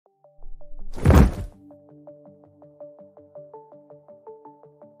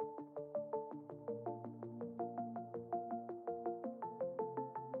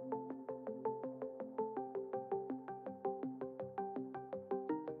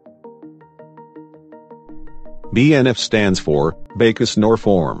BNF stands for Backus Naur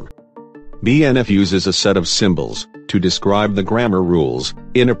Form. BNF uses a set of symbols to describe the grammar rules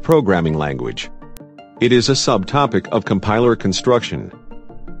in a programming language. It is a subtopic of compiler construction.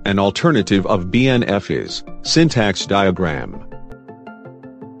 An alternative of BNF is syntax diagram.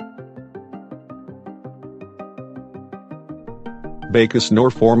 Backus Naur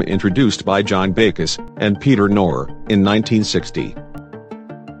Form introduced by John Backus and Peter Naur in 1960.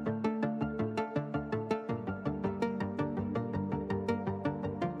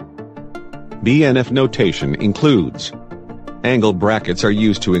 BNF notation includes: angle brackets are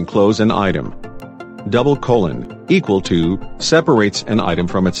used to enclose an item. Double colon, equal to, separates an item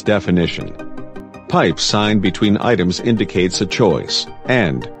from its definition. Pipe sign between items indicates a choice,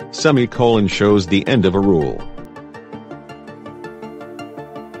 and semicolon shows the end of a rule.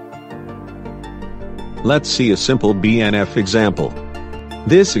 Let's see a simple BNF example.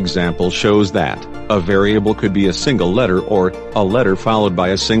 This example shows that a variable could be a single letter or a letter followed by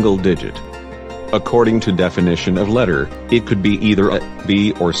a single digit. According to definition of letter, it could be either a,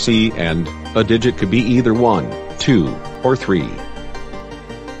 B, or C, and a digit could be either 1, 2, or 3.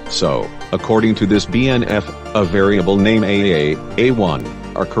 So, according to this BNF, a variable name AA,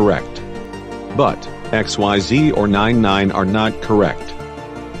 A1, are correct. But XYZ or 99 are not correct.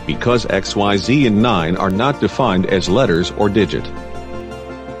 Because XYZ and 9 are not defined as letters or digit.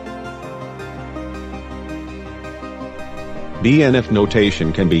 BNF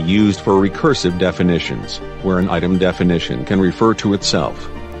notation can be used for recursive definitions, where an item definition can refer to itself.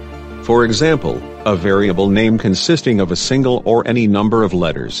 For example, a variable name consisting of a single or any number of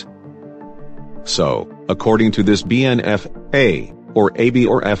letters. So, according to this BNF, A, or AB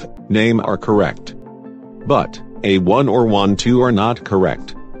or F, name are correct. But, A1 or 1, 2 are not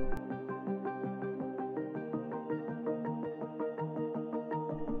correct.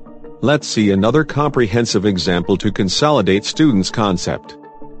 Let's see another comprehensive example to consolidate students' concept.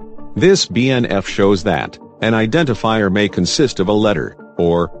 This BNF shows that an identifier may consist of a letter,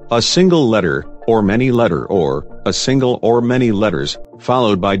 or a single letter, or many letter, or a single or many letters,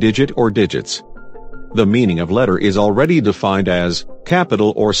 followed by digit or digits. The meaning of letter is already defined as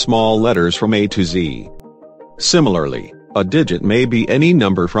capital or small letters from A to Z. Similarly, a digit may be any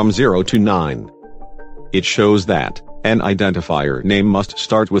number from 0 to 9. It shows that an identifier name must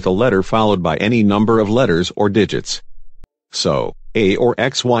start with a letter followed by any number of letters or digits. So, A or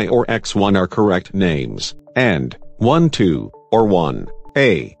XY or X1 are correct names, and 1, 2, or 1,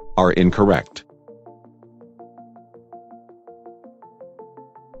 A, are incorrect.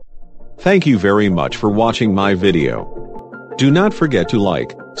 Thank you very much for watching my video. Do not forget to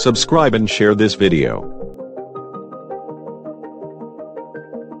like, subscribe and share this video.